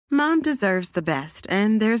Mom deserves the best,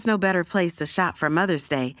 and there's no better place to shop for Mother's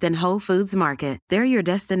Day than Whole Foods Market. They're your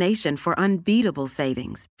destination for unbeatable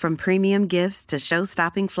savings, from premium gifts to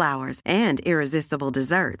show-stopping flowers and irresistible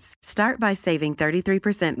desserts. Start by saving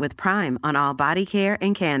 33% with Prime on all body care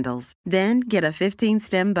and candles. Then get a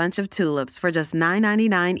 15-stem bunch of tulips for just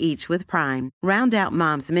 $9.99 each with Prime. Round out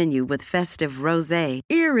Mom's menu with festive rosé,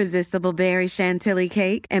 irresistible berry chantilly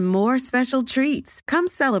cake, and more special treats. Come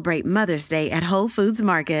celebrate Mother's Day at Whole Foods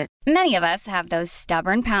Market. Many of us have those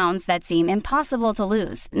stubborn pounds that seem impossible to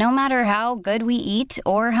lose, no matter how good we eat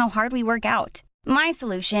or how hard we work out. My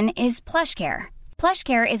solution is PlushCare.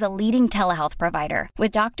 PlushCare is a leading telehealth provider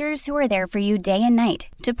with doctors who are there for you day and night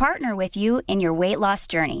to partner with you in your weight loss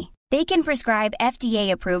journey. They can prescribe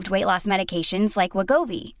FDA-approved weight loss medications like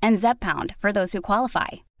Wegovy and Zepbound for those who qualify.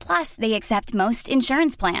 Plus, they accept most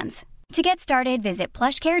insurance plans. To get started, visit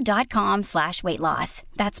plushcare.com/weightloss.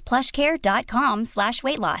 That's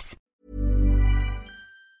plushcare.com/weightloss.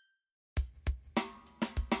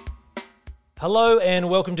 Hello and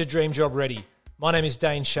welcome to Dream Job Ready. My name is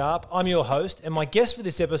Dane Sharp. I'm your host, and my guest for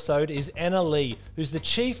this episode is Anna Lee, who's the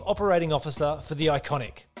Chief Operating Officer for The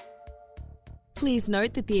Iconic. Please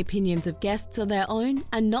note that the opinions of guests are their own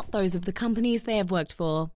and not those of the companies they have worked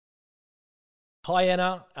for. Hi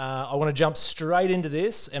Anna, I want to jump straight into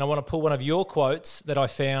this and I want to pull one of your quotes that I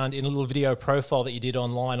found in a little video profile that you did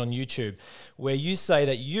online on YouTube, where you say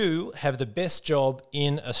that you have the best job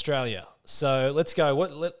in Australia. So let's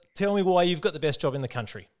go. Tell me why you've got the best job in the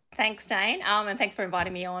country. Thanks, Dane, and thanks for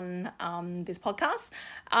inviting me on this podcast.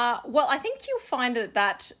 Well, I think you'll find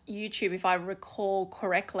that YouTube, if I recall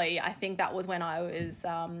correctly, I think that was when I was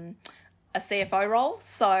a CFO role.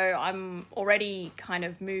 So I'm already kind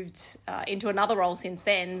of moved into another role since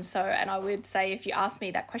then. And I would say if you ask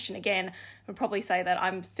me that question again, I would probably say that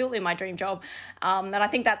I'm still in my dream job. And I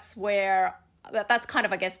think that's where that's kind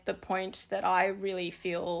of, I guess, the point that I really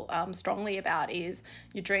feel strongly about is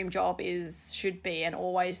your dream job should be and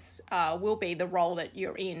always will be the role that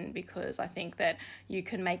you're in, because I think that you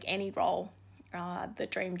can make any role the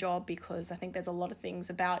dream job, because I think there's a lot of things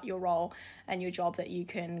about your role and your job that you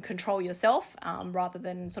can control yourself rather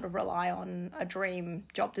than sort of rely on a dream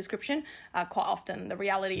job description. Quite often the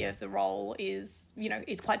reality of the role is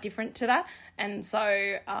quite different to that. And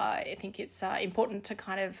so I think it's important to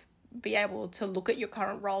kind of be able to look at your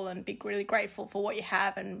current role and be really grateful for what you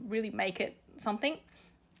have and really make it something.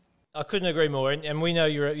 I couldn't agree more, and we know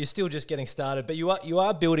you're still just getting started, but you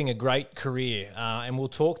are building a great career, and we'll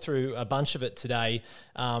talk through a bunch of it today.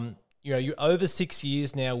 You're over 6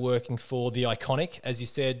 years now working for The Iconic, as you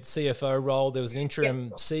said, CFO role. There was an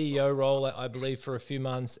interim CEO role, I believe, for a few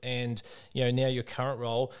months, and now your current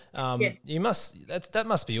role. Yes. That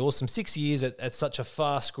must be awesome. 6 years at such a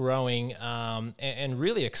fast-growing and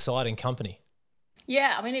really exciting company.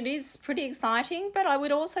 Yeah, I mean, it is pretty exciting, but I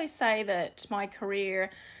would also say that my career,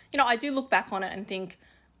 I do look back on it and think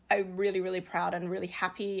I'm really, really proud and really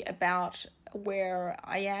happy about where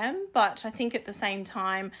I am. But I think at the same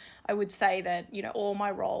time, I would say that, all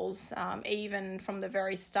my roles, even from the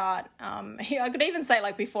very start, I could even say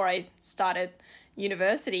like before I started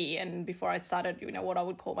university and before I started, what I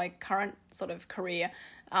would call my current sort of career,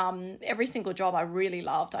 every single job I really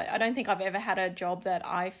loved. I don't think I've ever had a job that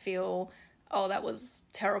I feel, oh, that was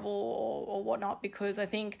terrible or whatnot, because I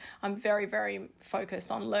think I'm very, very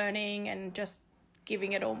focused on learning and just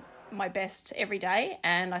giving it all my best every day.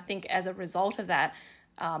 And I think as a result of that,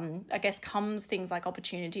 I guess comes things like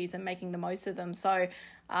opportunities and making the most of them. So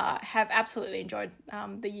have absolutely enjoyed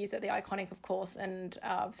the years at The Iconic, of course, and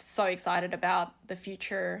so excited about the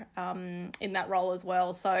future in that role as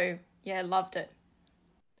well. So yeah, loved it.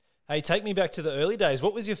 Hey, take me back to the early days.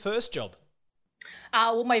 What was your first job?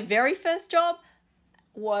 Well, my very first job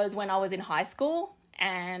was when I was in high school,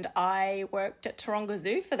 and I worked at Taronga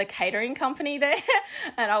Zoo for the catering company there,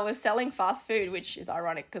 and I was selling fast food, which is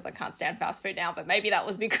ironic because I can't stand fast food now, but maybe that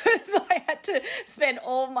was because I had to spend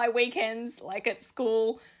all my weekends like at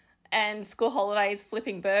school and school holidays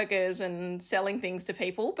flipping burgers and selling things to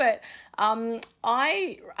people. But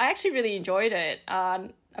I actually really enjoyed it.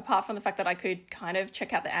 Apart from the fact that I could kind of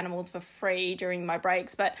check out the animals for free during my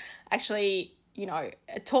breaks, but actually,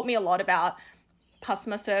 it taught me a lot about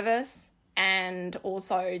customer service and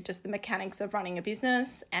also just the mechanics of running a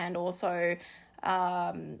business, and also,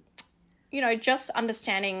 just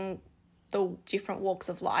understanding the different walks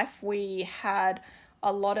of life. We had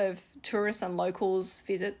a lot of tourists and locals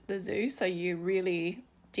visit the zoo, so you really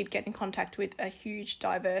did get in contact with a huge,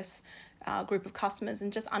 diverse group of customers,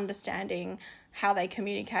 and just understanding how they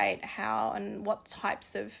communicate, how and what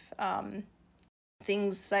types of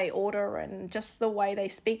things they order and just the way they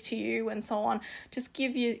speak to you and so on, just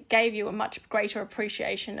gave you a much greater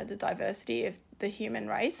appreciation of the diversity of the human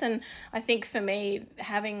race. And I think for me,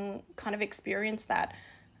 having kind of experienced that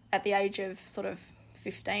at the age of sort of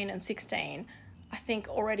 15 and 16, I think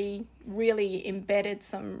already really embedded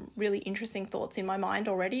some really interesting thoughts in my mind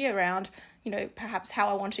already around, perhaps how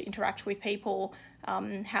I want to interact with people,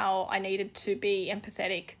 how I needed to be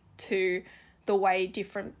empathetic to the way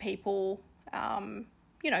different people,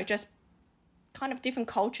 just kind of different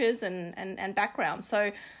cultures and backgrounds.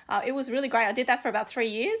 So it was really great. I did that for about 3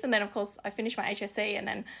 years. And then, of course, I finished my HSC, and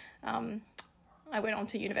then I went on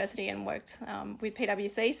to university and worked with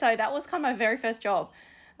PwC. So that was kind of my very first job.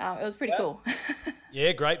 It was pretty cool.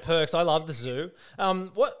 Yeah, great perks. I love the zoo.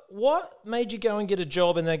 What made you go and get a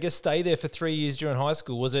job and I guess stay there for 3 years during high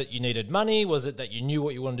school? Was it you needed money? Was it that you knew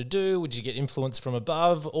what you wanted to do? Would you get influence from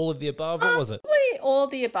above? All of the above? What was it? Probably all of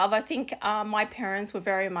the above. I think my parents were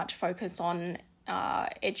very much focused on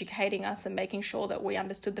educating us and making sure that we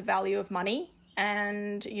understood the value of money.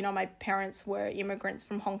 And, my parents were immigrants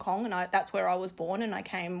from Hong Kong, and that's where I was born, and I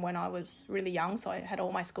came when I was really young, so I had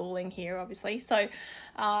all my schooling here, obviously. So,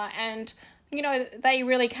 they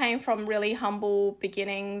really came from really humble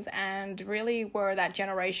beginnings and really were that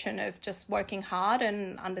generation of just working hard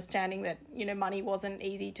and understanding that, money wasn't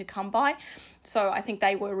easy to come by. So I think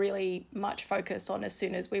they were really much focused on, as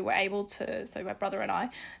soon as we were able to, so my brother and I,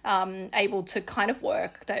 able to kind of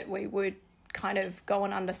work, that we would kind of go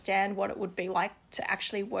and understand what it would be like to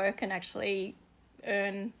actually work and actually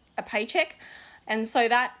earn a paycheck. And so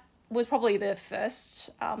that was probably the first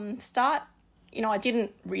start. I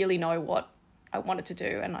didn't really know what I wanted to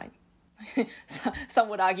do, and some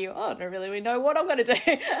would argue, I don't really know what I'm going to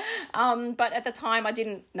do. But at the time I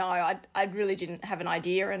didn't know. I really didn't have an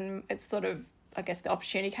idea, and it's sort of, I guess the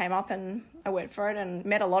opportunity came up and I went for it and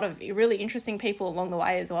met a lot of really interesting people along the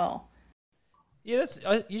way as well. Yeah,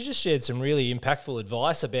 you just shared some really impactful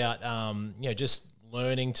advice about, just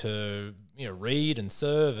learning to, read and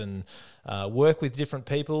serve and work with different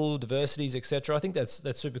people, diversities, etc. I think that's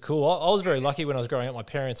super cool. I was very lucky when I was growing up. My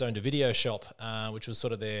parents owned a video shop, which was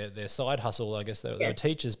sort of their side hustle. I guess they were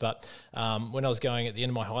teachers. But when I was going at the end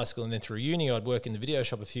of my high school and then through uni, I'd work in the video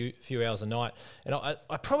shop a few hours a night. And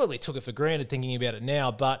I probably took it for granted thinking about it now.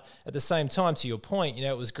 But at the same time, to your point,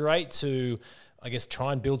 it was great to, I guess,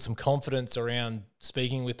 try and build some confidence around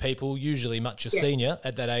speaking with people, usually much your senior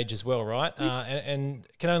at that age as well, right? And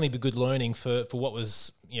can only be good learning for what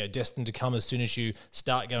was, destined to come as soon as you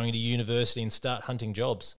start going to university and start hunting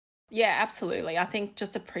jobs. Yeah, absolutely. I think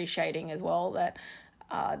just appreciating as well that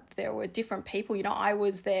there were different people. I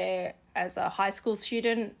was there as a high school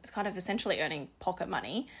student, kind of essentially earning pocket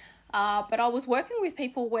money. But I was working with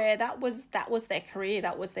people where that was their career,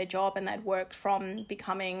 that was their job, and they'd worked from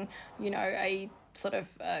becoming, a sort of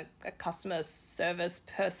a customer service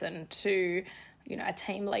person to, a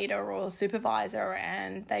team leader or supervisor,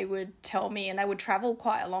 and they would tell me, and they would travel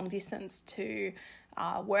quite a long distance to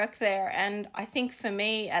work there. And I think for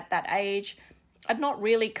me at that age, I'd not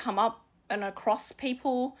really come up and across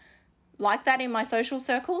people like that in my social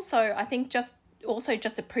circle. So I think just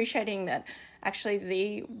appreciating that actually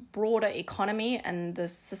the broader economy and the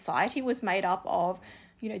society was made up of,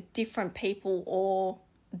 different people all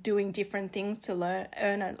doing different things to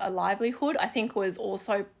earn a livelihood, I think was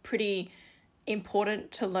also pretty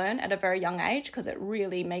important to learn at a very young age, because it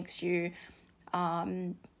really makes you,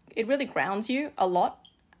 it really grounds you a lot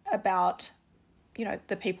about,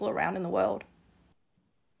 the people around in the world.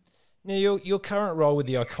 Now, your current role with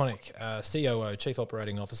the iconic COO, Chief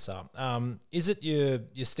Operating Officer, is it your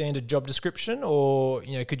standard job description, or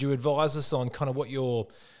could you advise us on kind of what your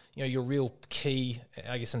real key,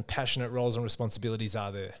 I guess, and passionate roles and responsibilities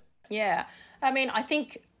are there? Yeah, I mean, I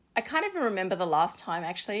think I can't even remember the last time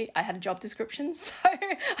actually I had a job description. So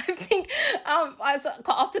I think quite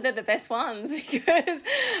often they're the best ones, because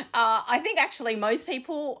I think actually most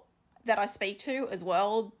people that I speak to as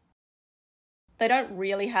well, they don't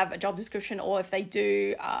really have a job description, or if they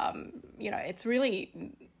do, it's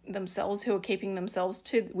really themselves who are keeping themselves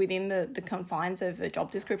within the confines of the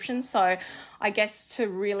job description. So I guess to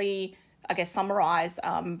really, summarize,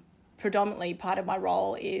 predominantly part of my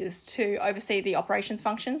role is to oversee the operations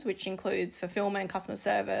functions, which includes fulfillment, customer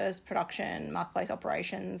service, production, marketplace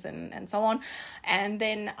operations, and so on. And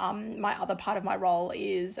then my other part of my role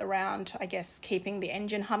is around, I guess, keeping the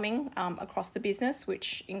engine humming across the business,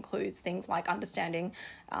 which includes things like understanding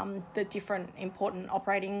the different important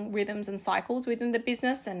operating rhythms and cycles within the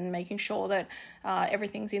business and making sure that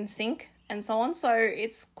everything's in sync and so on. So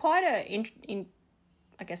it's quite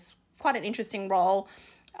quite an interesting role.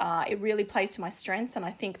 It really plays to my strengths, and I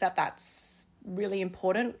think that that's really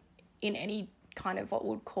important in any kind of what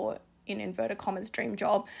we'd call in inverted commas dream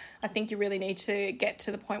job. I think you really need to get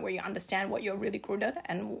to the point where you understand what you're really good at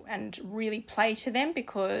and really play to them,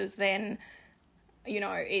 because then,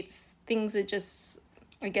 things are just,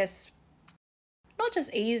 I guess, not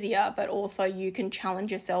just easier, but also you can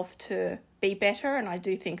challenge yourself to be better. And I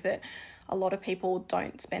do think that a lot of people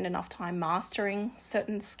don't spend enough time mastering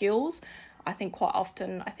certain skills. I think quite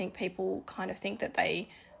often, people kind of think that they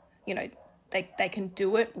can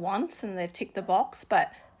do it once and they've ticked the box,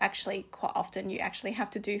 but actually quite often you actually have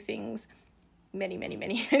to do things many, many,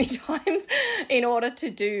 many, many times in order to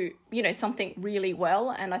do, something really well.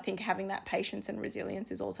 And I think having that patience and resilience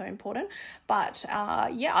is also important. But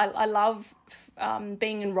I love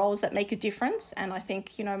being in roles that make a difference. And I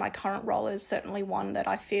think, my current role is certainly one that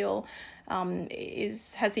I feel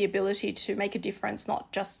has the ability to make a difference,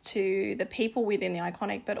 not just to the people within the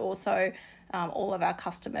Iconic, but also all of our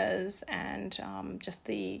customers and just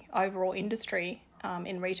the overall industry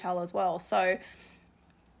in retail as well. So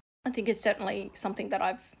I think it's certainly something that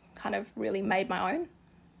I've kind of really made my own.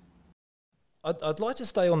 I'd like to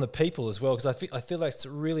stay on the people as well, because I feel like it's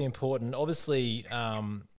really important. Obviously,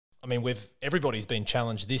 everybody's been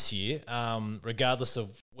challenged this year, regardless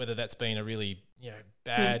of whether that's been a really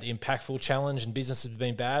bad, impactful challenge and business has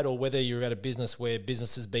been bad, or whether you're at a business where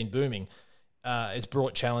business has been booming. It's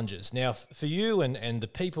brought challenges. Now, for you and the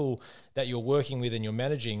people that you're working with and you're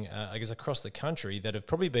managing, I guess, across the country that have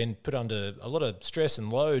probably been put under a lot of stress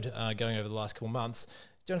and load going over the last couple of months,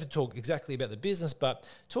 don't have to talk exactly about the business, but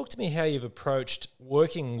talk to me how you've approached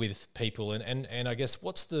working with people and I guess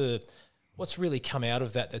what's really come out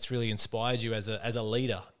of that's really inspired you as a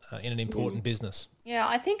leader in an important business? Yeah,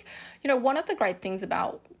 I think, one of the great things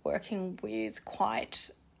about working with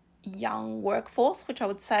quite young workforce, which I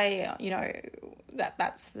would say,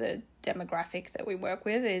 that's the demographic that we work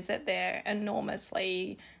with, is that they're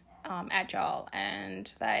enormously agile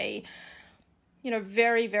and they,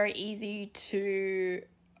 very, very easy to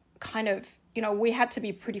kind of, we had to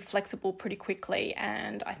be pretty flexible pretty quickly.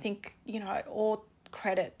 And I think, all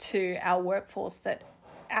credit to our workforce that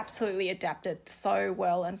absolutely adapted so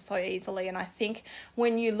well and so easily. And I think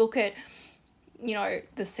when you look at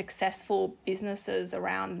the successful businesses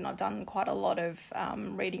around, and I've done quite a lot of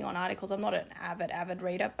reading on articles. I'm not an avid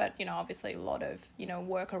reader, but, obviously a lot of,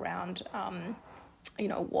 work around,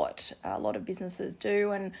 what a lot of businesses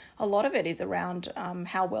do. And a lot of it is around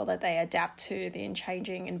how well that they adapt to the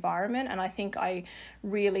changing environment. And I think I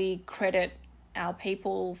really credit our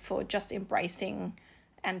people for just embracing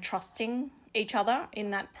and trusting each other in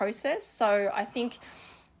that process. So I think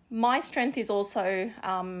my strength is also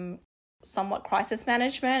somewhat crisis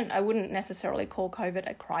management. I wouldn't necessarily call COVID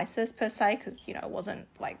a crisis per se, because, it wasn't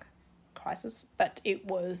like crisis, but it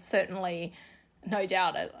was certainly no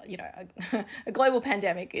doubt, a global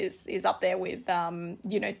pandemic is up there with,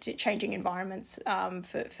 changing environments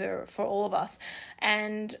for all of us.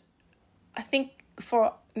 And I think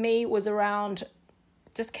for me it was around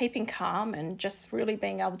just keeping calm and just really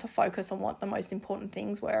being able to focus on what the most important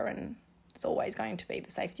things were, and it's always going to be the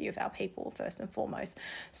safety of our people first and foremost.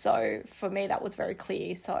 So for me, that was very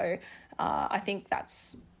clear. So I think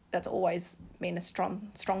that's always been a strong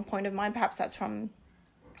point of mine. Perhaps that's from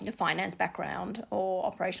the finance background or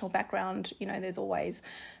operational background. There's always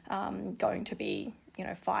going to be,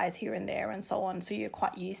 fires here and there and so on. So you're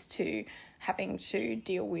quite used to having to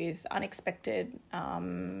deal with unexpected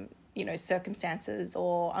circumstances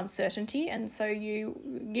or uncertainty. And so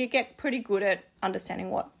you get pretty good at understanding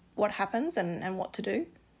what happens and what to do.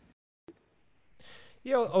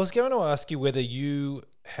 Yeah, I was going to ask you whether you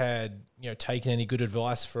had taken any good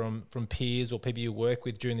advice from peers or people you work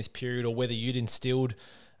with during this period, or whether you'd instilled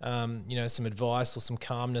some advice or some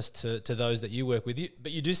calmness to those that you work with.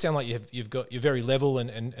 But you do sound like you're very level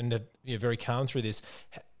and you're very calm through this.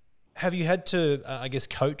 Have you had to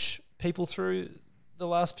coach people through the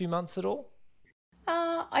last few months at all?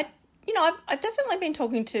 I've definitely been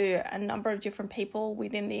talking to a number of different people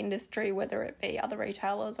within the industry, whether it be other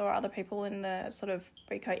retailers or other people in the sort of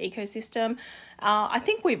Ricoh ecosystem. I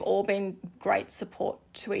think we've all been great support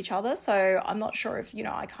to each other. So I'm not sure if,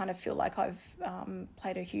 I kind of feel like I've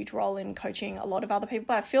played a huge role in coaching a lot of other people,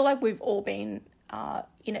 but I feel like we've all been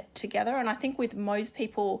in it together. And I think with most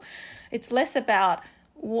people, it's less about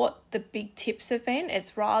what the big tips have been.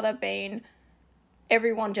 It's rather been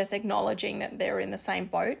everyone just acknowledging that they're in the same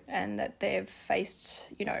boat and that they've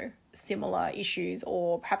faced, similar issues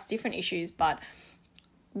or perhaps different issues, but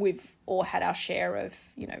we've all had our share of,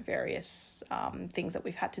 various things that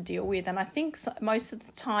we've had to deal with. And I think most of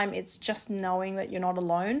the time it's just knowing that you're not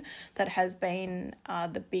alone that has been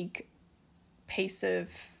the big piece of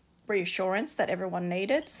reassurance that everyone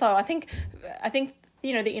needed. So I think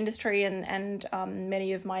you know, the industry and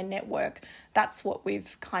many of my network, that's what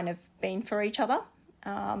we've kind of been for each other.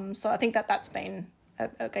 So I think that's been,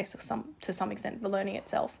 I guess, to some extent, the learning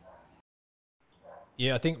itself.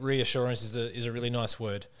 Yeah, I think reassurance is a really nice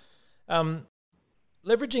word.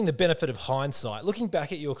 Leveraging the benefit of hindsight, looking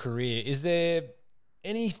back at your career, is there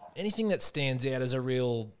anything that stands out as a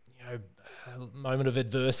real, you know, moment of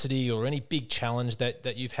adversity or any big challenge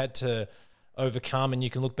that you've had to overcome and you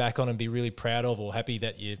can look back on and be really proud of, or happy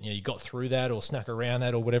that you got through that or snuck around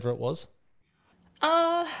that or whatever it was?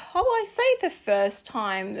 I say the first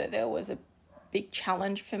time that there was a big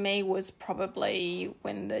challenge for me was probably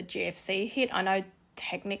when the GFC hit. I know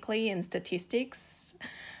technically in statistics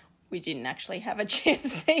we didn't actually have a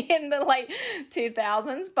GFC in the late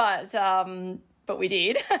 2000s, but we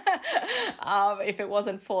did. If it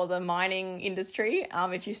wasn't for the mining industry,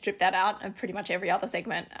 if you strip that out, and pretty much every other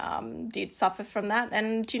segment did suffer from that.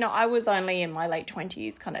 And, you know, I was only in my late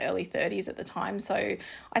 20s, kind of early 30s at the time. So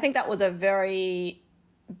I think that was a very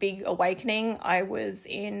big awakening. I was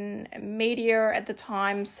in media at the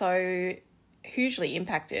time, so hugely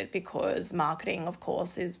impacted because marketing, of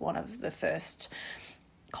course, is one of the first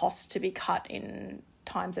costs to be cut in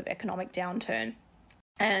times of economic downturn.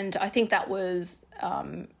 And I think that was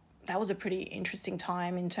a pretty interesting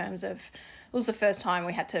time in terms of, it was the first time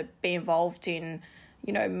we had to be involved in,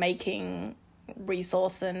 you know, making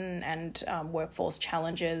resource and workforce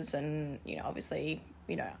challenges and, you know, obviously,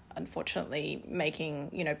 you know, unfortunately making,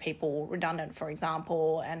 you know, people redundant, for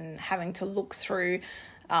example, and having to look through,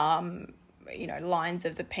 you know, lines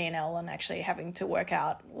of the P&L and actually having to work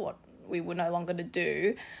out what we were no longer to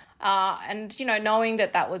do. And, you know, knowing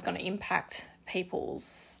that was going to impact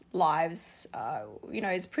people's lives, you know,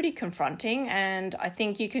 is pretty confronting. And I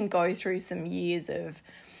think you can go through some years of,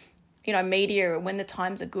 you know, media, when the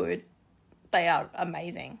times are good, they are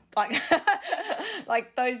amazing.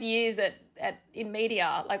 Like those years in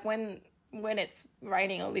media, like when it's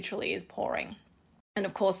raining, it literally is pouring. And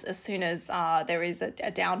of course, as soon as there is a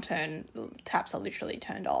downturn, taps are literally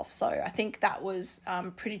turned off. So I think that was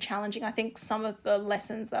pretty challenging. I think some of the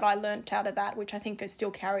lessons that I learnt out of that, which I think I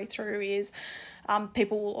still carry through, is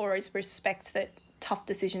people will always respect that tough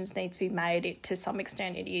decisions need to be made. To some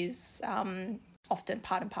extent, it is often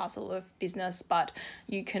part and parcel of business, but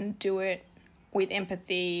you can do it with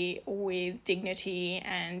empathy, with dignity,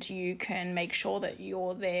 and you can make sure that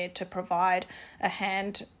you're there to provide a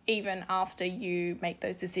hand even after you make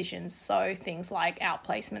those decisions. So things like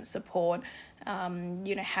outplacement support,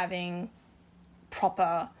 you know, having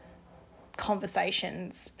proper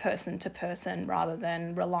conversations person to person rather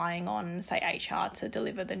than relying on, say, HR to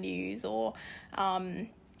deliver the news, or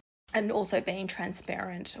and also being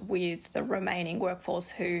transparent with the remaining workforce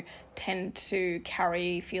who tend to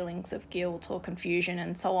carry feelings of guilt or confusion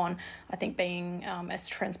and so on. I think being as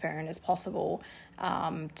transparent as possible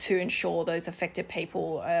to ensure those affected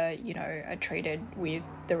people, you know, are treated with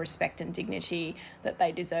the respect and dignity that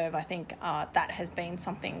they deserve. I think that has been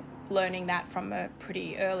something, learning that from a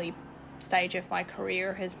pretty early stage of my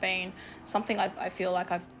career has been something I feel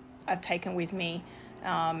like I've taken with me,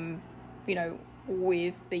 you know,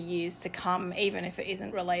 with the years to come, even if it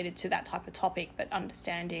isn't related to that type of topic, but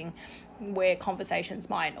understanding where conversations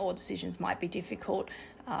might or decisions might be difficult,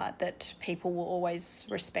 that people will always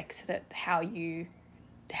respect that how you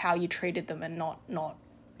treated them and not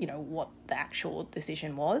you know what the actual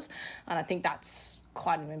decision was. And I think that's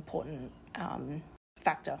quite an important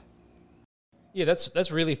factor. Yeah,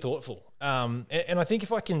 that's really thoughtful, and I think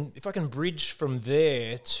if I can bridge from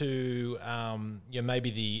there to maybe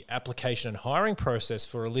the application and hiring process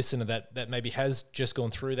for a listener that maybe has just gone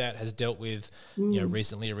through that, has dealt with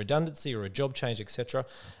recently a redundancy or a job change, etc.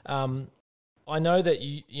 I know that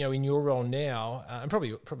you know in your role now, and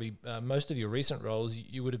probably most of your recent roles,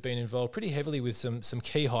 you would have been involved pretty heavily with some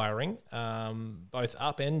key hiring, both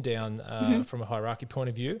up and down from a hierarchy point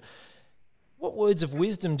of view. What words of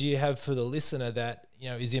wisdom do you have for the listener that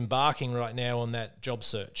is embarking right now on that job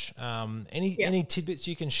search? Any tidbits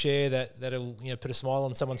you can share that'll put a smile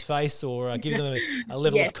on someone's face or give them a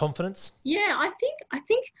level of confidence? Yeah, I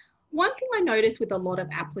think one thing I notice with a lot of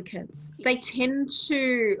applicants, they tend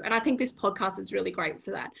to, and I think this podcast is really great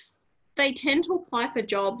for that, they tend to apply for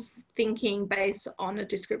jobs thinking based on a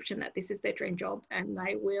description that this is their dream job, and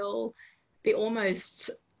they will be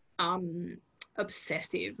almost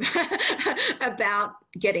obsessive about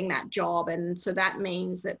getting that job. And so that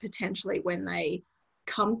means that potentially when they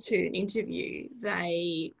come to an interview,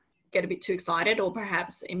 they get a bit too excited or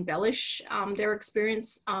perhaps embellish their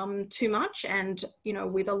experience too much. And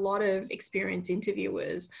with a lot of experienced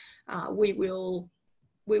interviewers, we will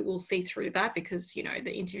we will see through that because, you know,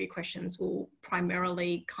 the interview questions will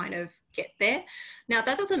primarily kind of get there. Now,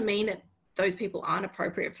 that doesn't mean that those people aren't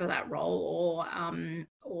appropriate for that role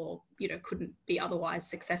or, you know, couldn't be otherwise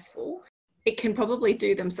successful. It can probably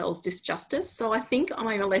do themselves disjustice. So I think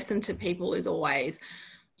my lesson to people is always,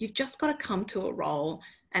 you've just got to come to a role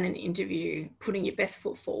and an interview putting your best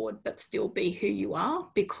foot forward, but still be who you are,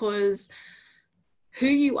 because who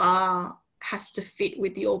you are has to fit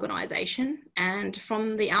with the organisation. And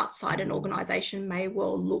from the outside, an organisation may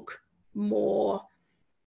well look more,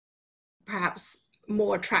 perhaps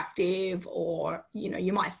more attractive, or, you know,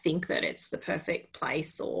 you might think that it's the perfect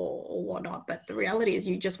place or whatnot, but the reality is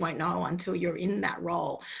you just won't know until you're in that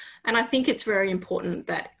role. And I think it's very important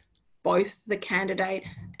that both the candidate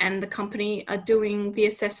and the company are doing the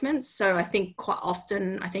assessments. So I think quite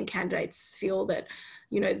often, I think candidates feel that,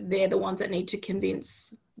 you know, they're the ones that need to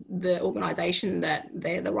convince the organisation that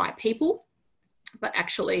they're the right people, but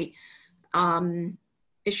actually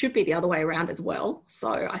it should be the other way around as well.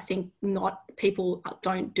 So I think people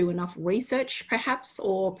don't do enough research perhaps,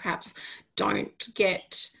 or perhaps don't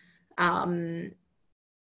get, you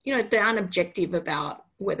know, they aren't objective about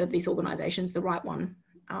whether this organisation is the right one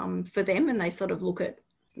for them, and they sort of look at,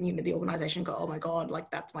 you know, the organisation and go, oh my God, like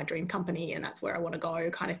that's my dream company and that's where I want to go,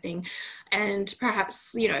 kind of thing. And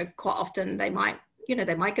perhaps, you know, quite often they might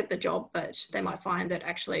get the job, but they might find that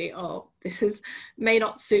actually, oh, may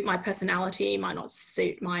not suit my personality, might not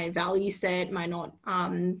suit my value set, might not,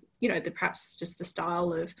 you know, perhaps just the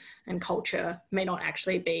style and culture may not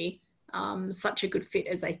actually be such a good fit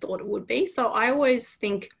as they thought it would be. So I always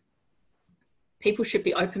think people should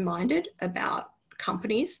be open-minded about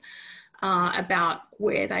companies, about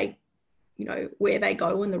where they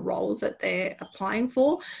go and the roles that they're applying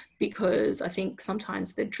for, because I think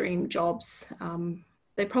sometimes the dream jobs,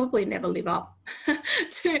 they probably never live up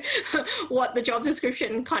to what the job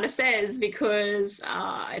description kind of says, because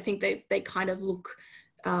I think they kind of look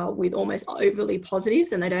with almost overly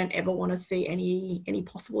positives, and they don't ever want to see any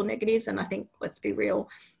possible negatives. And I think, let's be real,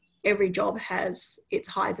 every job has its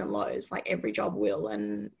highs and lows, like every job will,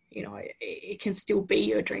 and, you know, it can still be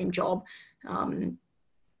your dream job,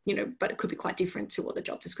 you know, but it could be quite different to what the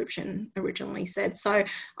job description originally said. So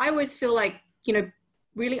I always feel like, you know,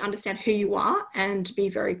 really understand who you are and be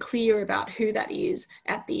very clear about who that is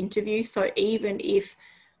at the interview. So even if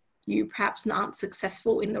you perhaps aren't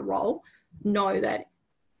successful in the role, know that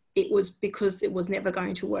it was because it was never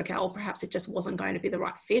going to work out, or perhaps it just wasn't going to be the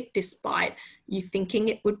right fit despite you thinking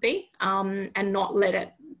it would be, and not let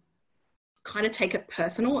it kind of take it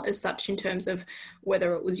personal as such in terms of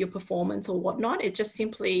whether it was your performance or whatnot. It just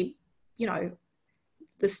simply, you know,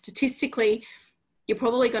 statistically, you're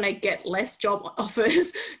probably going to get less job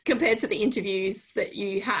offers compared to the interviews that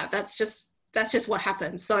you have. That's just what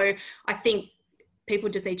happens. So I think people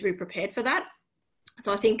just need to be prepared for that.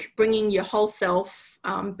 So I think bringing your whole self,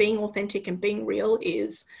 being authentic and being real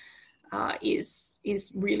is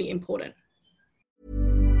really important.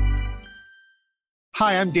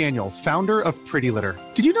 Hi, I'm Daniel, founder of Pretty Litter.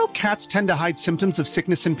 Did you know cats tend to hide symptoms of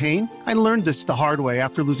sickness and pain? I learned this the hard way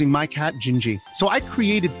after losing my cat, Gingy. So I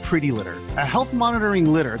created Pretty Litter, a health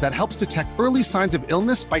monitoring litter that helps detect early signs of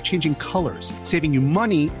illness by changing colors, saving you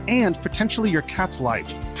money and potentially your cat's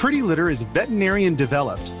life. Pretty Litter is veterinarian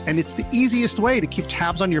developed, and it's the easiest way to keep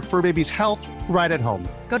tabs on your fur baby's health right at home.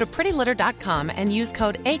 Go to prettylitter.com and use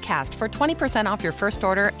code ACAST for 20% off your first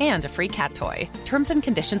order and a free cat toy. Terms and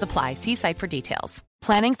conditions apply. See site for details.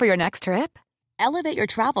 Planning for your next trip? Elevate your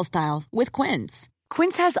travel style with Quince.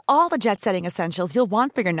 Quince has all the jet-setting essentials you'll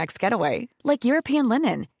want for your next getaway, like European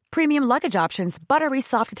linen, premium luggage options, buttery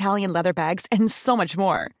soft Italian leather bags, and so much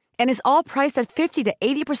more. And is all priced at 50 to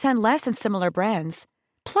 80% less than similar brands.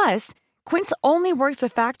 Plus, Quince only works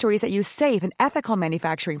with factories that use safe and ethical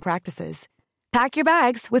manufacturing practices. Pack your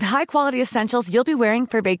bags with high-quality essentials you'll be wearing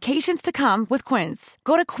for vacations to come with Quince.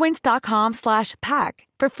 Go to quince.com/pack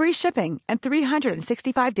for free shipping and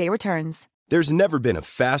 365-day returns. There's never been a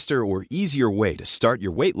faster or easier way to start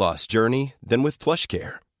your weight loss journey than with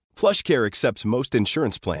PlushCare. PlushCare accepts most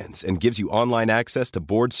insurance plans and gives you online access to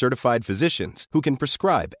board-certified physicians who can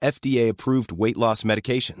prescribe FDA-approved weight loss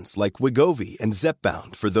medications like Wegovy and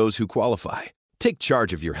Zepbound for those who qualify. Take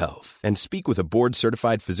charge of your health and speak with a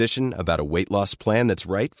board-certified physician about a weight loss plan that's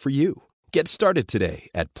right for you. Get started today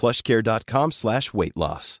at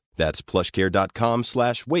plushcare.com/weightloss. That's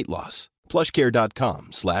plushcare.com/weightloss.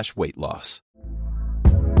 plushcare.com/weightloss.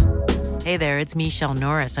 Hey there, it's Michelle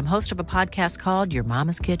Norris. I'm host of a podcast called Your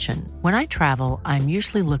Mama's Kitchen. When I travel, I'm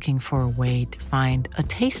usually looking for a way to find a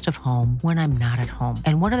taste of home when I'm not at home.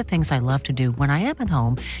 And one of the things I love to do when I am at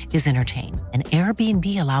home is entertain. And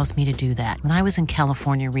Airbnb allows me to do that. When I was in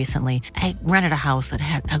California recently, I rented a house that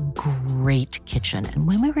had a great kitchen. And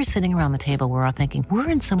when we were sitting around the table, we were all thinking, we're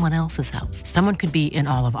in someone else's house. Someone could be in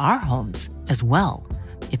all of our homes as well.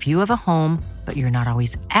 If you have a home, but you're not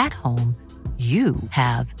always at home, you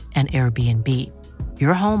have an Airbnb.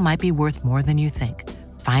 Your home might be worth more than you think.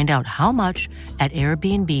 Find out how much at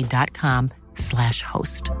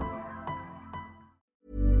airbnb.com/host.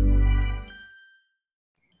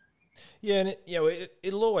 Yeah, and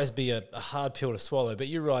it'll always be a hard pill to swallow. But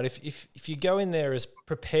you're right. If you go in there as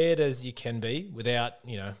prepared as you can be, without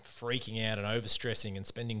freaking out and overstressing and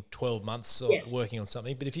spending 12 months working on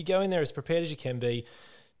something, but if you go in there as prepared as you can be,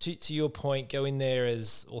 to your point, go in there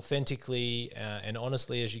as authentically and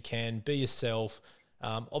honestly as you can. Be yourself.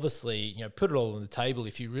 Obviously, put it all on the table.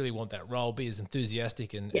 If you really want that role, be as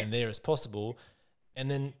enthusiastic and there as possible. And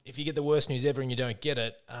then if you get the worst news ever and you don't get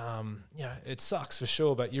it, it sucks for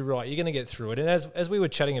sure. But you're right, you're going to get through it. And as we were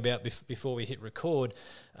chatting about before we hit record,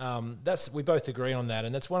 we both agree on that.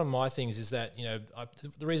 And that's one of my things is that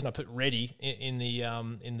the reason I put ready in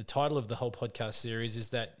the title of the whole podcast series is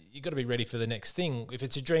that you've got to be ready for the next thing. If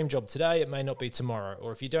it's a dream job today, it may not be tomorrow.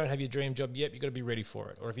 Or if you don't have your dream job yet, you've got to be ready for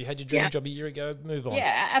it. Or if you had your dream job a year ago, move on.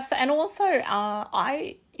 Yeah, absolutely. And also,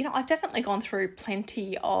 I've definitely gone through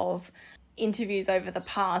plenty of interviews over the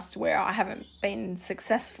past where I haven't been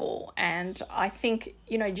successful, and I think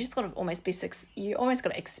you just got to almost you almost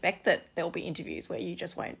got to expect that there'll be interviews where you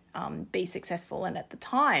just won't be successful, and at the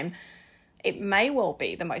time it may well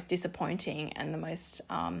be the most disappointing and the most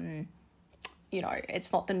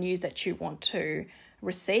it's not the news that you want to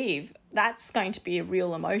receive. That's going to be a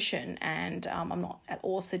real emotion, and I'm not at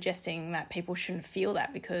all suggesting that people shouldn't feel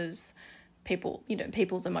that, because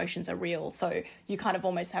people's emotions are real, so you kind of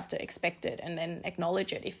almost have to expect it and then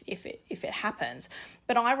acknowledge it if it happens.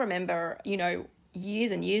 But I remember,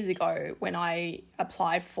 years and years ago when I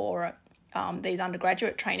applied for these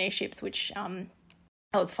undergraduate traineeships, which I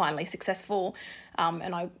was finally successful,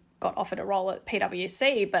 and I got offered a role at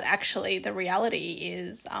PwC. But actually, the reality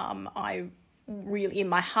is, I really, in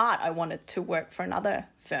my heart, I wanted to work for another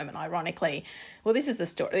firm. And ironically, well, this is the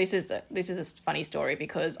story. This is a funny story,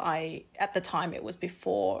 because at the time, it was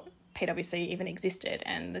before PwC even existed,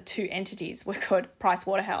 and the two entities were called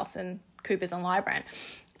Pricewaterhouse and Coopers & Lybrand.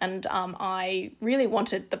 And I really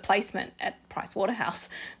wanted the placement at Pricewaterhouse,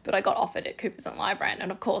 but I got offered at Coopers & Lybrand.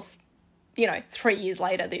 And of course, 3 years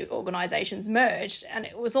later, the organizations merged, and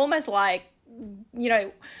it was almost like,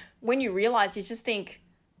 when you realize, you just think,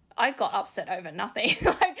 I got upset over nothing.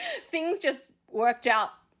 Like, things just worked out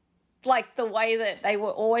like the way that they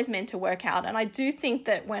were always meant to work out. And I do think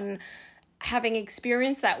that having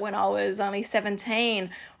experienced that when I was only 17,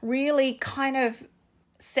 really kind of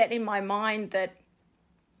set in my mind that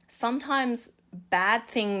sometimes bad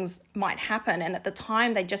things might happen, and at the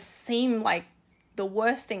time they just seem like the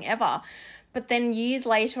worst thing ever. But then years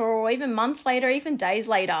later, or even months later, even days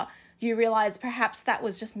later, you realize perhaps that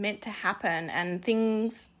was just meant to happen, and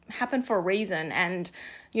things happen for a reason. And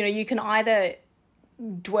you can either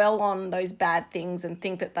dwell on those bad things and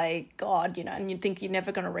think that and you think you're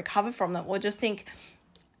never going to recover from them, or just think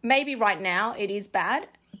maybe right now it is bad,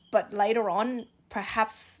 but later on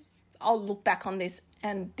perhaps I'll look back on this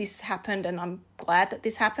and this happened, and I'm glad that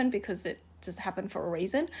this happened, because it just happened for a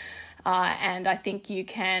reason. And I think you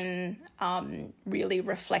can really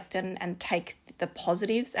reflect and take the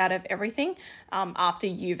positives out of everything after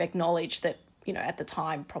you've acknowledged that at the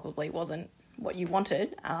time probably wasn't what you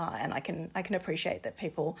wanted, and I can appreciate that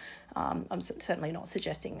people. I'm certainly not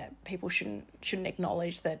suggesting that people shouldn't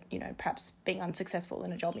acknowledge that perhaps being unsuccessful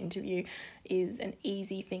in a job interview is an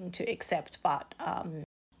easy thing to accept, but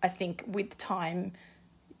I think with time,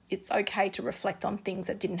 it's okay to reflect on things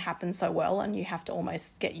that didn't happen so well, and you have to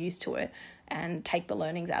almost get used to it and take the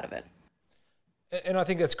learnings out of it. And I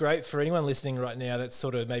think that's great for anyone listening right now that's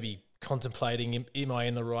sort of maybe contemplating, am I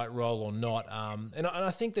in the right role or not? And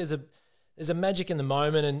I think there's a magic in the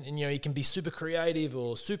moment, and you can be super creative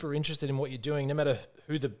or super interested in what you're doing, no matter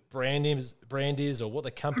who the brand is or what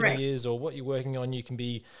the company is or what you're working on. You can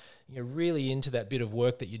be really into that bit of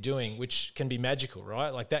work that you're doing, which can be magical, right?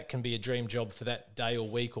 Like that can be a dream job for that day or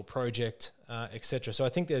week or project, etc. So I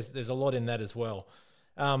think there's a lot in that as well.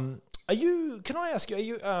 Can I ask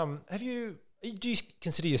you, do you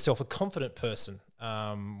consider yourself a confident person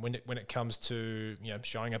when it comes to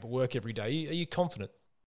showing up at work every day? Are you confident?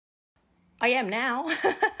 I am now.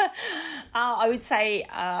 I would say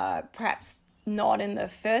perhaps not in the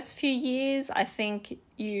first few years. I think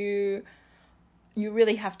you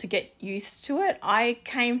really have to get used to it. I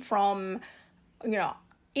came from,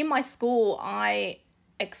 in my school, I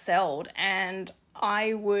excelled and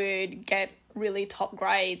I would get really top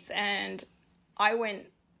grades, and I went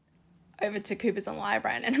over to Coopers and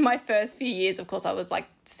Lybrand, and in my first few years, of course, I was like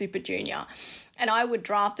super junior, and I would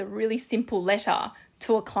draft a really simple letter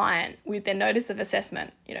to a client with their notice of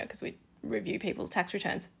assessment, because we review people's tax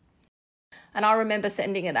returns. And I remember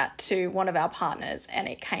sending that to one of our partners, and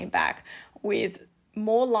it came back with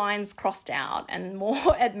more lines crossed out and more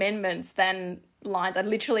amendments than lines. And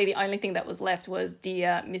literally the only thing that was left was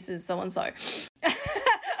 "Dear Mrs. So-and-so."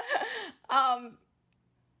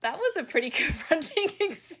 That was a pretty confronting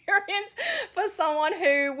experience for someone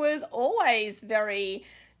who was always very,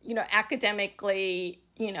 academically,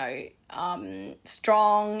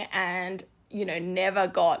 strong and, never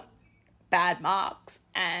got bad marks.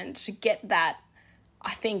 And to get that,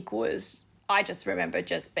 I think I just remember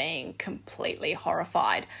just being completely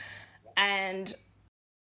horrified. And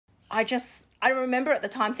I remember at the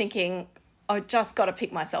time thinking, I've just got to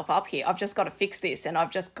pick myself up here. I've just got to fix this, and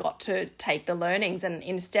I've just got to take the learnings. And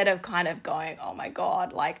instead of kind of going, oh my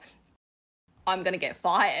God, like I'm going to get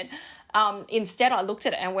fired, instead I looked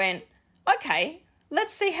at it and went, okay,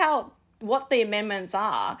 let's see what the amendments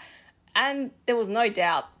are. And there was no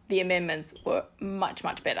doubt the amendments were much,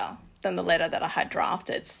 much better than the letter that I had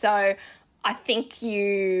drafted. So I think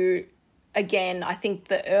the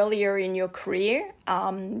earlier in your career,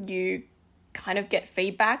 you kind of get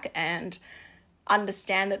feedback and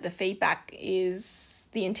understand that the feedback is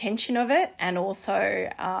the intention of it, and also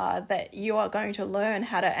that you are going to learn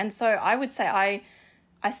how to. And so I would say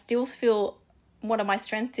I still feel one of my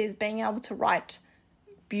strengths is being able to write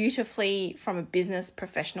beautifully from a business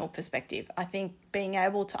professional perspective. I think being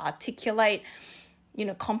able to articulate,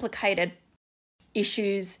 complicated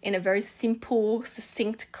issues in a very simple,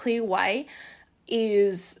 succinct, clear way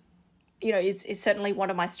is certainly one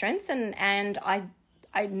of my strengths. And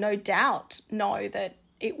I no doubt know that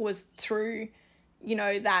it was through,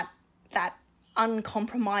 that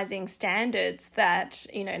uncompromising standards that,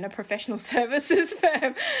 in a professional services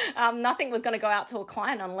firm, nothing was going to go out to a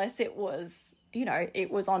client unless it was,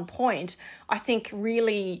 it was on point, I think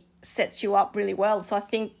really sets you up really well. So I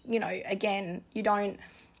think, again, you don't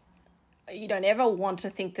ever want to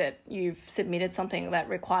think that you've submitted something that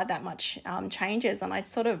required that much changes. And I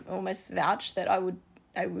sort of almost vouch that I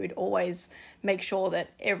would always make sure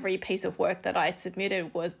that every piece of work that I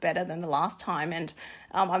submitted was better than the last time. And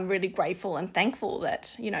I'm really grateful and thankful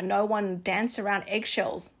that, no one danced around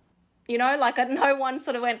eggshells, no one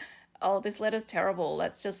sort of went, oh, this letter's terrible,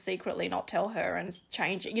 let's just secretly not tell her and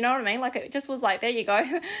change it. You know what I mean? Like, it just was like, there you go,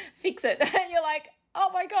 fix it. And you're like, oh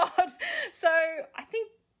my God. So I think,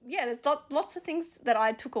 there's lots of things that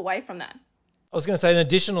I took away from that. I was going to say an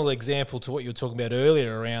additional example to what you were talking about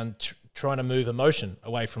earlier around trying to move emotion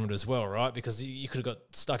away from it as well, right? Because you could have got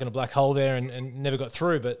stuck in a black hole there and never got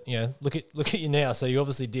through. But look at you now. So you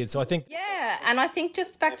obviously did. So I think and I think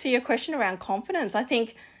just back to your question around confidence, I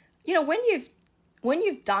think when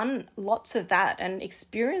you've done lots of that and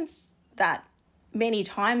experienced that many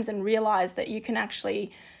times and realize that you can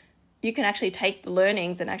actually take the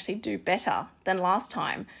learnings and actually do better than last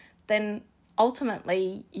time, then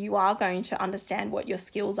ultimately you are going to understand what your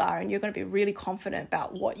skills are, and you're going to be really confident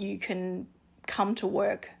about what you can come to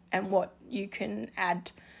work and what you can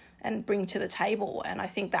add and bring to the table. And I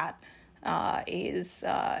think that is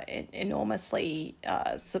enormously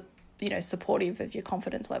supportive of your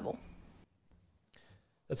confidence level.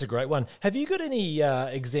 That's a great one. Have you got any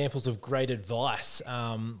examples of great advice,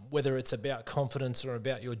 whether it's about confidence or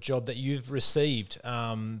about your job, that you've received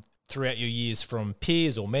throughout your years from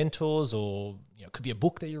peers or mentors, or it could be a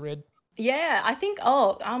book that you read? Yeah, I think,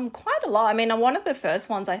 quite a lot. I mean, one of the first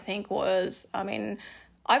ones I think was,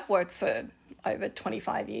 I've worked for over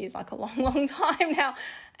 25 years, like a long, long time now.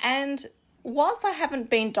 And whilst I haven't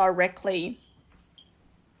been directly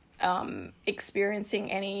experiencing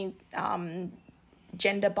any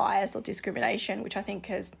gender bias or discrimination, which I think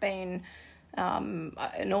has been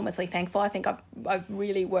enormously thankful. I think I've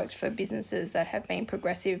really worked for businesses that have been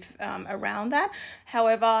progressive around that.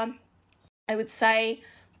 However, I would say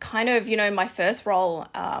kind of, my first role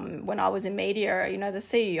when I was in media, the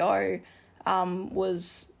CEO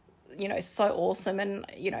was, so awesome. And,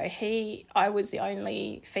 I was the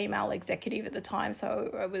only female executive at the time. So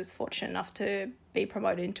I was fortunate enough to be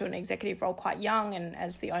promoted into an executive role quite young and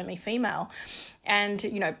as the only female. And,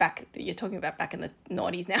 you're talking about back in the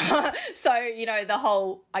 90s now. So, the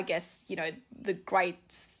whole, I guess, the great,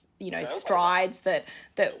 strides that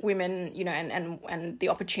women, and the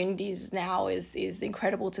opportunities now is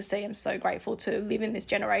incredible to see. I'm so grateful to live in this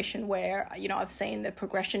generation where, I've seen the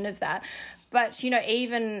progression of that. But,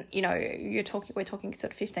 even, we're talking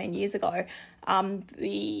sort of 15 years ago,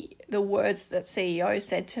 the words that CEO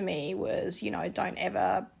said to me was, don't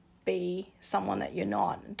ever be someone that you're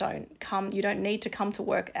not. You don't need to come to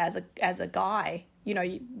work as a guy.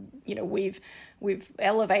 We've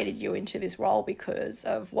elevated you into this role because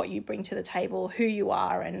of what you bring to the table, who you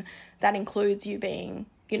are, and that includes you being,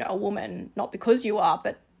 a woman, not because you are,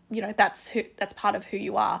 but that's part of who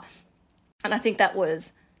you are. And I think that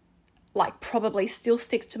was probably still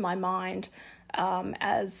sticks to my mind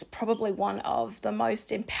as probably one of the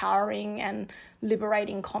most empowering and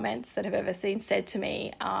liberating comments that have ever been said to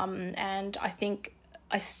me. And I think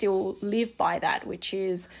I still live by that, which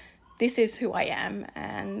is, this is who I am,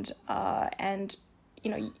 and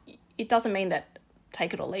it doesn't mean that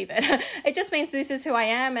take it or leave it. It just means this is who I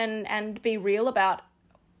am, and be real about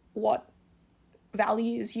what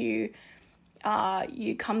values you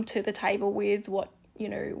come to the table with,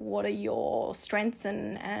 what are your strengths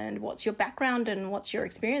and what's your background and what's your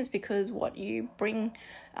experience, because what you bring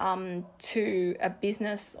to a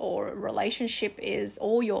business or a relationship is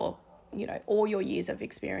all your years of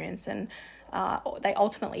experience, and they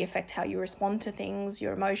ultimately affect how you respond to things,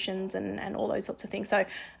 your emotions, and all those sorts of things. So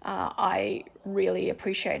I really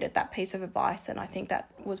appreciated that piece of advice, and I think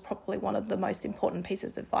that was probably one of the most important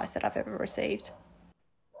pieces of advice that I've ever received.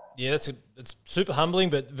 Yeah, it's super humbling,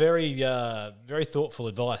 but very very thoughtful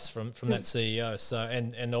advice from that CEO. So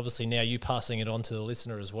and obviously now you passing it on to the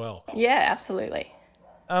listener as well. Yeah, absolutely.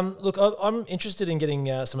 Look, I'm interested in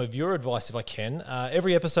getting some of your advice if I can.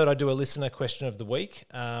 Every episode I do a listener question of the week.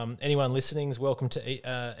 Anyone listening is welcome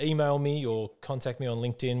to email me or contact me on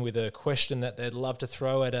LinkedIn with a question that they'd love to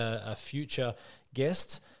throw at a future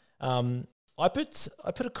guest. I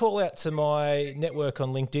put a call out to my network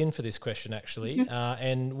on LinkedIn for this question, actually,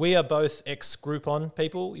 and we are both ex-Groupon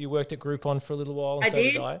people. You worked at Groupon for a little while, and so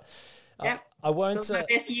did I. Yeah, I won't. So my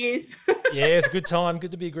best years. Yeah, it's a good time.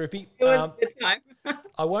 Good to be a groupie. It was a good time.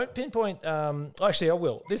 I won't pinpoint. Actually, I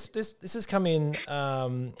will. This has come in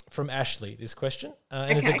from Ashley. This question,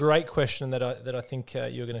 and it's a great question that I think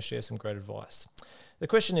you're going to share some great advice. The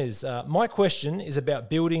question is, my question is about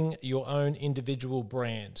building your own individual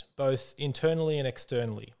brand, both internally and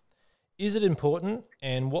externally. Is it important,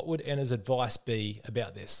 and what would Anna's advice be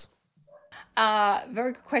about this?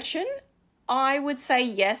 Very good question. I would say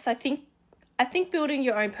yes. I think building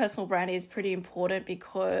your own personal brand is pretty important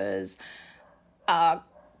because a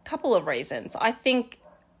couple of reasons. I think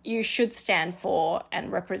you should stand for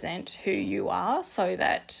and represent who you are so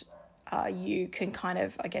that you can kind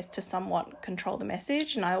of, I guess, to somewhat control the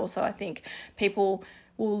message. And I think people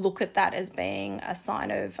will look at that as being a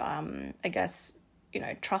sign of,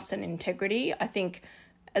 trust and integrity. I think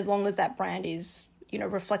as long as that brand is,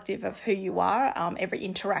 reflective of who you are, every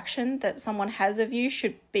interaction that someone has of you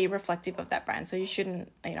should be reflective of that brand. So you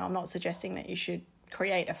shouldn't, I'm not suggesting that you should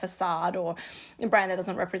create a facade or a brand that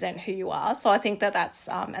doesn't represent who you are. So I think that's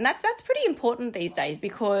pretty important these days,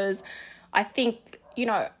 because I think,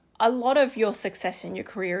 a lot of your success in your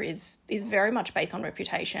career is very much based on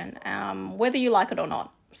reputation, whether you like it or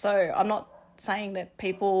not. So I'm not saying that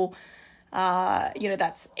people,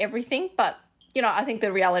 that's everything, but, I think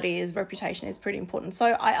the reality is reputation is pretty important.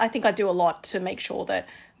 So I think I do a lot to make sure that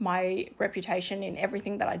my reputation in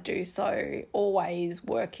everything that I do, so always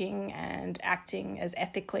working and acting as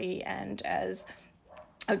ethically and as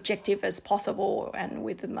objective as possible and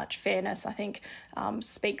with as much fairness, I think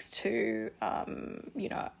speaks to,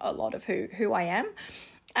 a lot of who I am.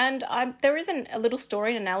 And there is a little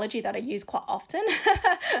story, an analogy that I use quite often,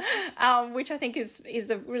 which I think is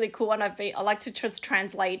a really cool one. I like to just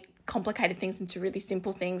translate complicated things into really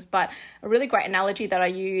simple things. But a really great analogy that I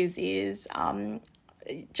use is,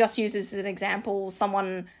 just use as an example,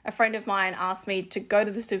 a friend of mine asked me to go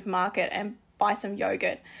to the supermarket and buy some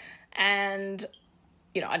yogurt. And,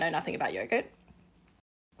 I know nothing about yogurt.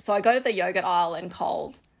 So I go to the yogurt aisle in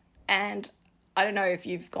Coles, and I don't know if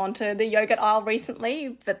you've gone to the yogurt aisle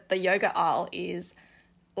recently, but the yogurt aisle is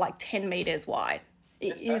like 10 meters wide.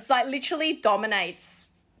 It's like literally dominates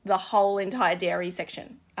the whole entire dairy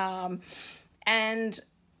section. And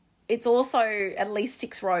it's also at least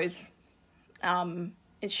 6 rows.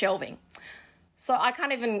 It's shelving. So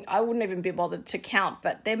I wouldn't even be bothered to count,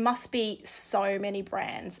 but there must be so many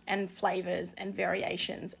brands and flavors and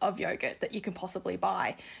variations of yogurt that you can possibly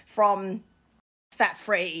buy, from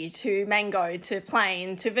fat-free to mango to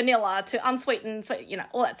plain to vanilla to unsweetened, so,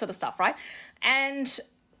 all that sort of stuff, right? And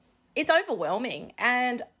it's overwhelming.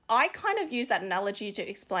 And I kind of use that analogy to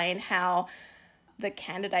explain how the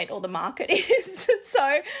candidate or the market is.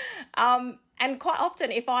 So, and quite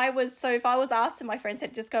often if I was asked and my friend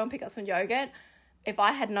said, just go and pick up some yogurt, if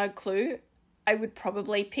I had no clue, I would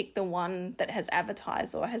probably pick the one that has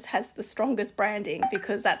advertised or has the strongest branding,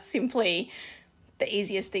 because that's simply the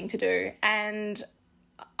easiest thing to do. And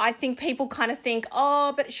I think people kind of think,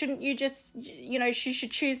 oh, but shouldn't you just, you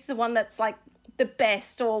should choose the one that's like the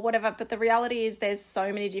best or whatever. But the reality is there's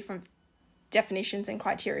so many different definitions and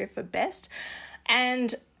criteria for best.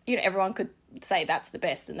 And, everyone could say that's the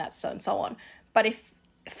best and that's so and so on. But if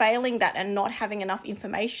failing that and not having enough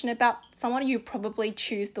information about someone, you probably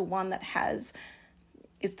choose the one that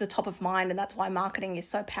is the top of mind. And that's why marketing is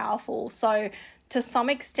so powerful. So to some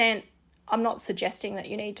extent, I'm not suggesting that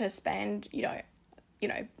you need to spend,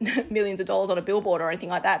 millions of dollars on a billboard or anything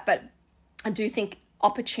like that. But I do think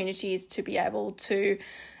opportunities to be able to,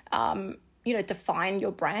 define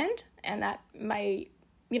your brand, and that may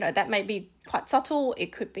be quite subtle.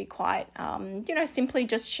 It could be quite, simply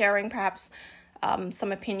just sharing perhaps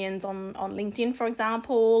some opinions on LinkedIn, for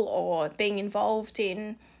example, or being involved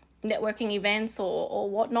in networking events or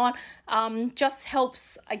whatnot, just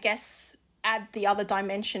helps, I guess, add the other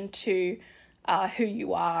dimension to who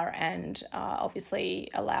you are, and obviously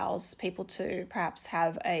allows people to perhaps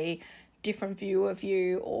have a different view of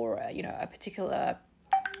you, or, a particular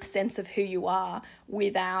sense of who you are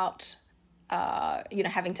without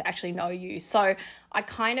having to actually know you. So I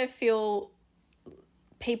kind of feel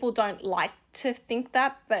people don't like to think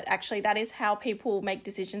that, but actually that is how people make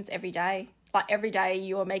decisions every day. Like every day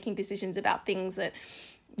you are making decisions about things that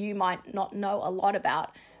you might not know a lot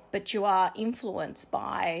about, but you are influenced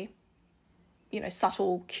by,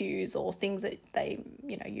 subtle cues or things that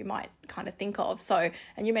you might kind of think of. So,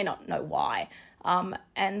 and you may not know why.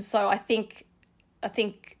 And so I think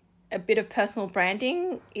a bit of personal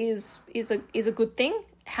branding is a good thing.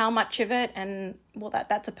 How much of it, and well,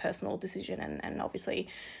 that's a personal decision, and obviously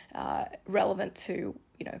relevant to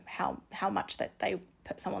how much that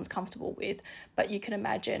someone's comfortable with. But you can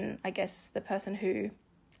imagine, I guess, the person who,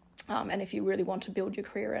 and if you really want to build your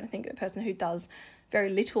career, and I think the person who does very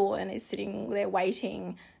little and is sitting there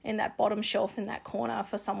waiting in that bottom shelf in that corner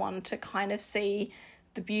for someone to kind of see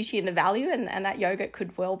the beauty and the value, and that yogurt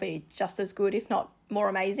could well be just as good, if not more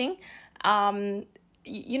amazing.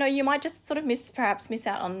 You might just sort of miss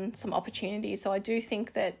out on some opportunities. So I do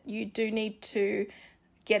think that you do need to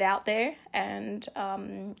get out there and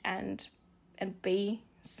be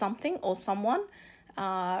something or someone,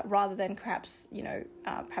 rather than perhaps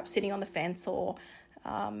sitting on the fence or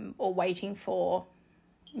waiting for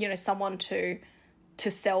someone to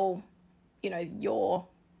sell your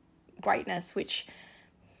greatness, which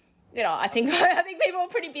I think people are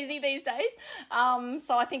pretty busy these days.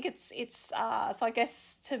 So I think it's so I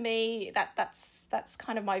guess to me that's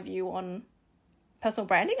kind of my view on personal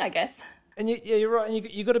branding, I guess. And you're right. And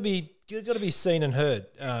you got to be seen and heard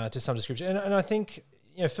to some description. And I think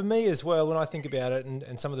for me as well, when I think about it,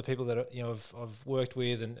 and some of the people that I've worked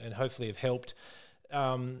with and hopefully have helped,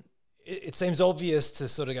 it seems obvious to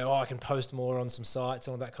sort of go, I can post more on some sites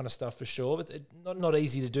and all that kind of stuff for sure, but it's not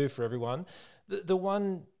easy to do for everyone. The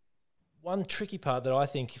one tricky part that I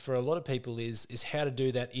think for a lot of people is how to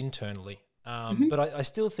do that internally. But I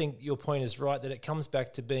still think your point is right, that it comes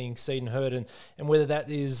back to being seen and heard, and whether that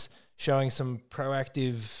is showing some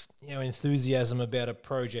proactive, enthusiasm about a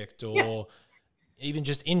project, or even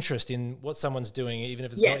just interest in what someone's doing, even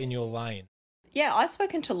if it's not in your lane. Yeah, I've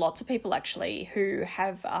spoken to lots of people actually who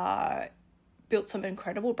have built some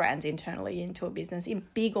incredible brands internally into a business in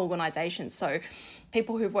big organizations. So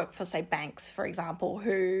people who've worked for, say, banks, for example,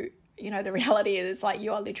 who, the reality is like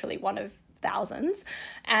you are literally one of thousands,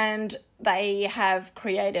 and they have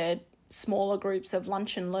created smaller groups of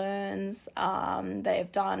lunch and learns.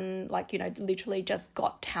 They've done literally just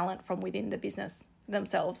got talent from within the business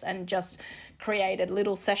themselves and just created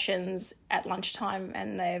little sessions at lunchtime,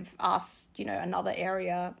 and they've asked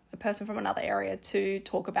a person from another area to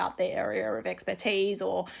talk about their area of expertise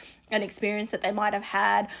or an experience that they might have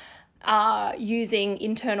had using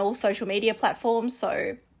internal social media platforms.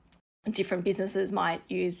 So different businesses might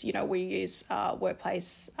use, we use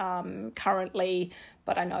Workplace currently,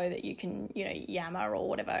 but I know that you can, Yammer or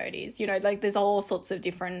whatever it is, there's all sorts of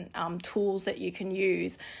different tools that you can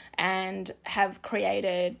use, and have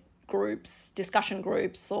created groups, discussion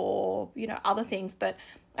groups, or, other things. But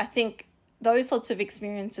I think those sorts of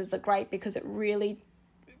experiences are great because it really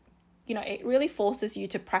forces you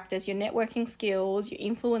to practice your networking skills, your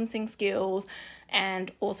influencing skills,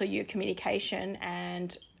 and also your communication,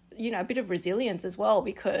 and a bit of resilience as well,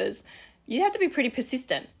 because you have to be pretty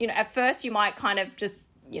persistent. You know, at first you might kind of just,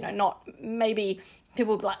 you know, not maybe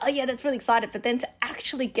people will be like, oh yeah, that's really excited. But then to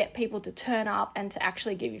actually get people to turn up and to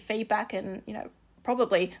actually give you feedback, and, you know,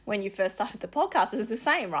 probably when you first started the podcast is the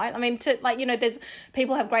same, right? I mean, to like, you know, there's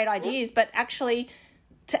people have great ideas, but actually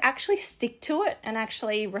to actually stick to it and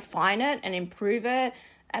actually refine it and improve it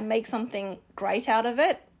and make something great out of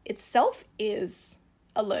it itself is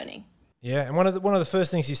a learning. Yeah, and one of the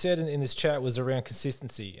first things you said in this chat was around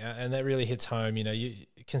consistency, and that really hits home. You know,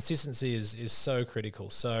 consistency is so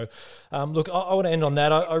critical. So, look, I want to end on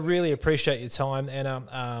that. I really appreciate your time, and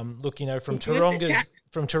look, you know, from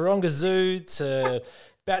Taronga Zoo to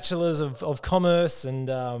Bachelors of Commerce, and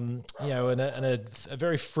you know, and a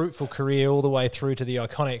very fruitful career all the way through to the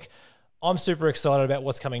iconic. I'm super excited about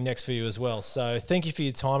what's coming next for you as well. So, thank you for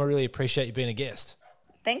your time. I really appreciate you being a guest.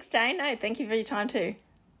 Thanks, Dane. No, thank you for your time too.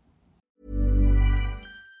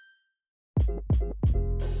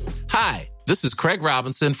 Hi, this is Craig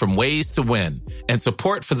Robinson from Ways to Win, and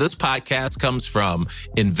support for this podcast comes from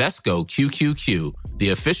Invesco QQQ,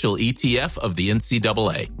 the official ETF of the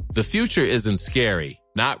NCAA. The future isn't scary.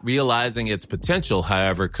 Not realizing its potential,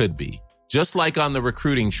 however, could be. Just like on the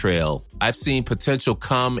recruiting trail, I've seen potential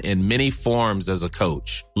come in many forms as a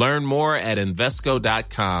coach. Learn more at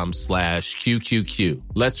Invesco.com/QQQ.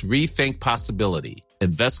 Let's rethink possibility.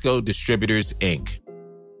 Invesco Distributors, Inc.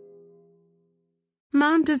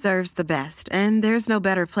 Mom deserves the best, and there's no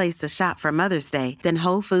better place to shop for Mother's Day than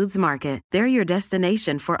Whole Foods Market. They're your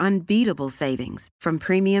destination for unbeatable savings, from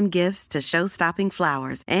premium gifts to show-stopping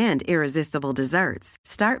flowers and irresistible desserts.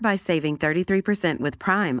 Start by saving 33% with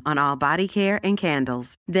Prime on all body care and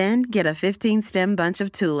candles. Then get a 15-stem bunch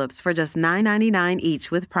of tulips for just $9.99 each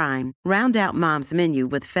with Prime. Round out Mom's menu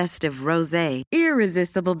with festive rosé,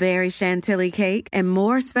 irresistible berry chantilly cake, and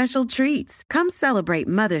more special treats. Come celebrate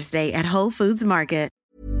Mother's Day at Whole Foods Market.